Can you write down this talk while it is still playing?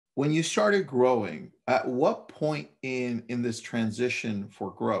when you started growing, at what point in this transition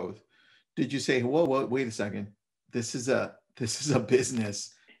for growth did you say, whoa, wait a second, this is a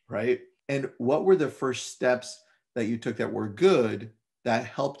business, right? And what were the first steps that you took that were good that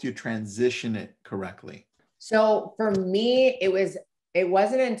helped you transition it correctly? So for me, it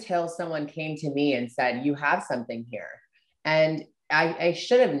wasn't until someone came to me and said, "You have something here." And I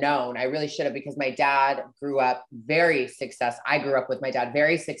should have known. I really should have, because my dad grew up very successful. I grew up with my dad,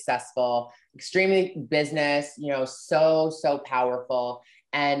 very successful, extremely business, so powerful.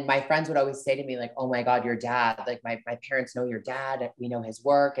 And my friends would always say to me, like, "Oh my God, your dad, like my parents know your dad, we know his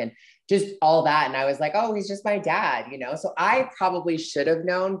work," and just all that. And I was like, "Oh, he's just my dad." So I probably should have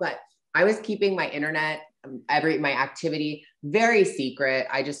known, but I was keeping my internet, my activity very secret.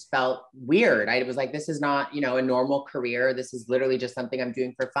 I just felt weird. I was like, this is not, a normal career. This is literally just something I'm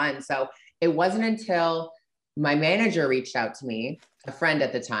doing for fun. So it wasn't until my manager reached out to me, a friend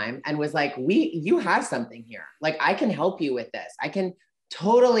at the time, and was like, you have something here. Like, I can help you with this. I can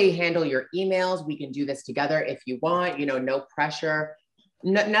totally handle your emails. We can do this together if you want, no pressure,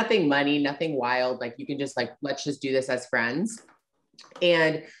 nothing money, nothing wild. Like, you can just like, let's just do this as friends.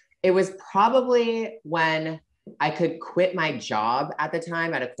 And it was probably when I could quit my job at the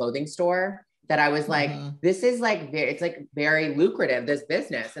time at a clothing store that I was like, Mhm. this is like, it's like very lucrative, this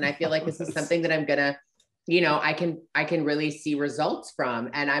business. And I feel like this is something that I'm gonna, I can really see results from,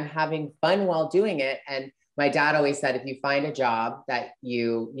 and I'm having fun while doing it. And my dad always said, if you find a job that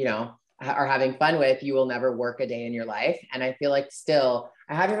are having fun with, you will never work a day in your life. And I feel like still,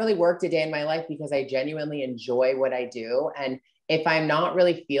 I haven't really worked a day in my life because I genuinely enjoy what I do. And if I'm not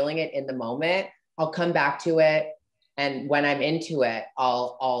really feeling it in the moment, I'll come back to it. And when I'm into it,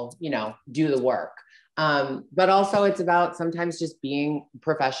 I'll do the work. But also it's about sometimes just being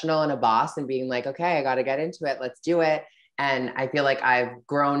professional and a boss and being like, okay, I got to get into it. Let's do it. And I feel like I've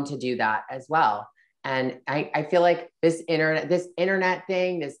grown to do that as well. And I feel like this internet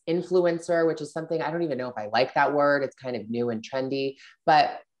thing, this influencer, which is something I don't even know if I like that word. It's kind of new and trendy,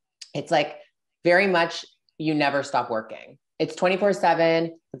 but it's like very much you never stop working. It's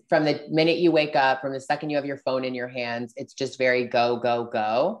 24/7 from the minute you wake up, from the second you have your phone in your hands. It's just very go, go,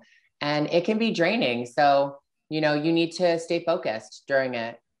 go. And it can be draining. So, you need to stay focused during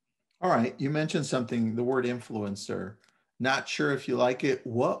it. All right. You mentioned something, the word influencer. Not sure if you like it.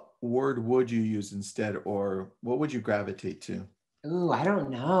 What word would you use instead, or what would you gravitate to? Ooh, I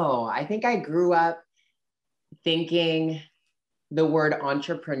don't know. I think I grew up thinking the word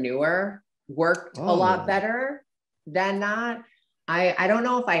entrepreneur worked a lot Oh, better than that. I don't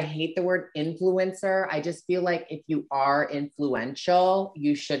know if I hate the word influencer. I just feel like if you are influential,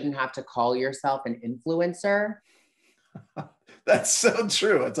 you shouldn't have to call yourself an influencer. that's so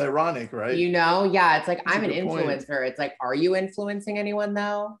true. It's ironic, right? Yeah, it's like That's a I'm an good point. influencer. It's like, are you influencing anyone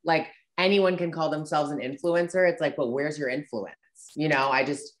though? Like anyone can call themselves an influencer. It's like, but where's your influence? I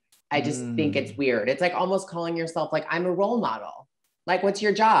just think it's Mm, weird. It's like almost calling yourself like I'm a role model. Like, what's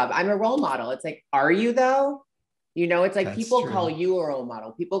your job? I'm a role model. It's like, are you though? It's like that's people call true. you a role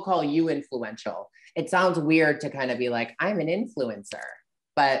model. People call you influential. It sounds weird to kind of be like, I'm an influencer,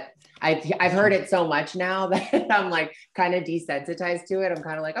 but I've heard it so much now that I'm like kind of desensitized to it. I'm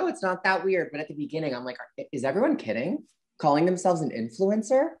kind of like, oh, it's not that weird. But at the beginning, I'm like, is everyone kidding? Calling themselves an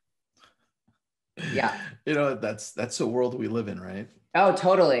influencer? Yeah. That's the world we live in, right? Oh,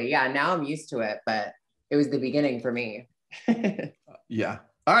 totally. Yeah. Now I'm used to it, but it was the beginning for me. Yeah.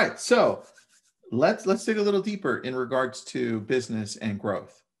 All right. So let's dig a little deeper in regards to business and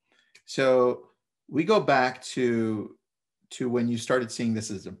growth. So we go back to when you started seeing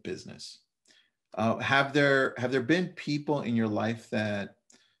this as a business. Have there been people in your life that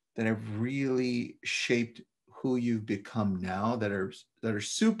have really shaped who you've become now, that are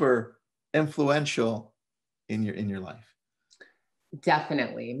super influential in your life?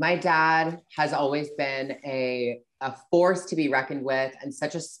 Definitely. My dad has always been a force to be reckoned with and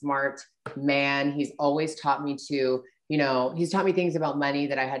such a smart man. He's always taught me he's taught me things about money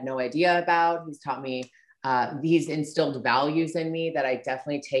that I had no idea about. He's instilled values in me that I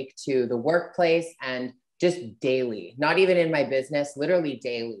definitely take to the workplace and just daily, not even in my business, literally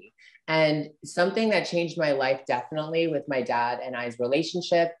daily. And something that changed my life definitely with my dad and I's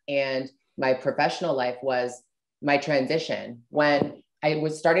relationship and my professional life was my transition. When I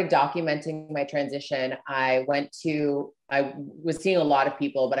was started documenting my transition, I was seeing a lot of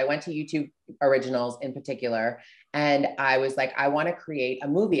people, but I went to YouTube originals in particular. And I was like, I want to create a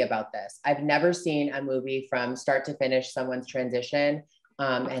movie about this. I've never seen a movie from start to finish, someone's transition,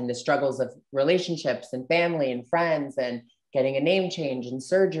 and the struggles of relationships and family and friends and getting a name change and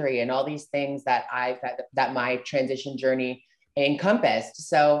surgery and all these things that my transition journey encompassed.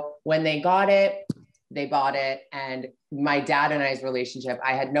 So when they got it, they bought it. And my dad and I's relationship,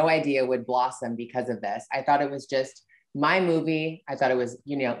 I had no idea would blossom because of this. I thought it was just my movie. I thought it was,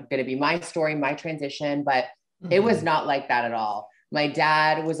 going to be my story, my transition, but it was not like that at all. My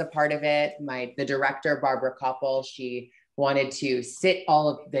dad was a part of it. The director, Barbara Koppel, she wanted to sit all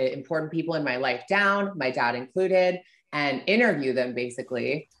of the important people in my life down, my dad included, and interview them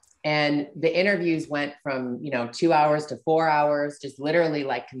basically. And the interviews went from, 2 hours to 4 hours, just literally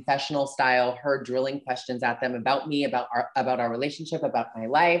like confessional style, her drilling questions at them about me, about our relationship, about my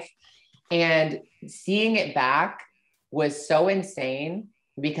life. And seeing it back was so insane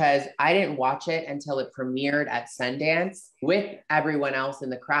because I didn't watch it until it premiered at Sundance with everyone else in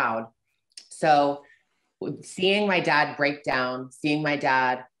the crowd. So seeing my dad break down, seeing my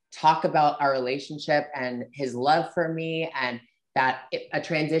dad talk about our relationship and his love for me, and that a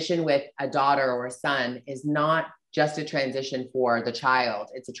transition with a daughter or a son is not just a transition for the child,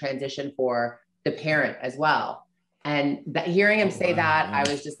 it's a transition for the parent as well. And hearing him say that, I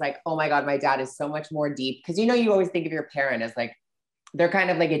was just like, oh my God, my dad is so much more deep. Because you always think of your parent as like, they're kind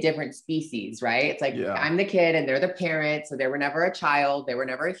of like a different species, right? It's like, I'm the kid and they're the parent. So they were never a child. They were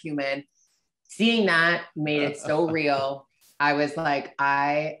never a human. Seeing that made it so real. I was like,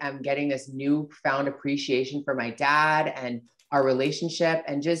 I am getting this newfound appreciation for my dad and our relationship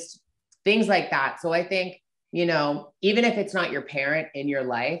and just things like that. So I think, even if it's not your parent in your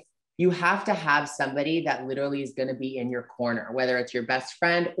life, you have to have somebody that literally is going to be in your corner, whether it's your best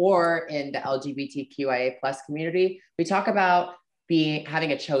friend or in the LGBTQIA plus community. We talk about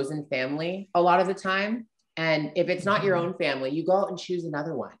having a chosen family a lot of the time. And if it's not your own family, you go out and choose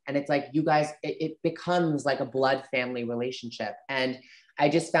another one. And it's like, you guys, it becomes like a blood family relationship. And I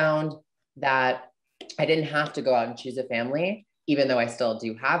just found that I didn't have to go out and choose a family, even though I still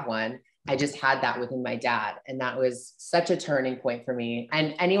do have one. I just had that within my dad. And that was such a turning point for me.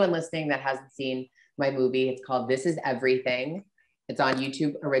 And anyone listening that hasn't seen my movie, it's called This Is Everything. It's on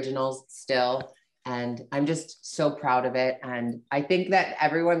YouTube Originals still. And I'm just so proud of it. And I think that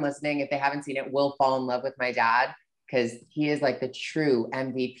everyone listening, if they haven't seen it, will fall in love with my dad because he is like the true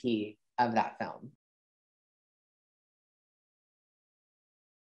MVP of that film.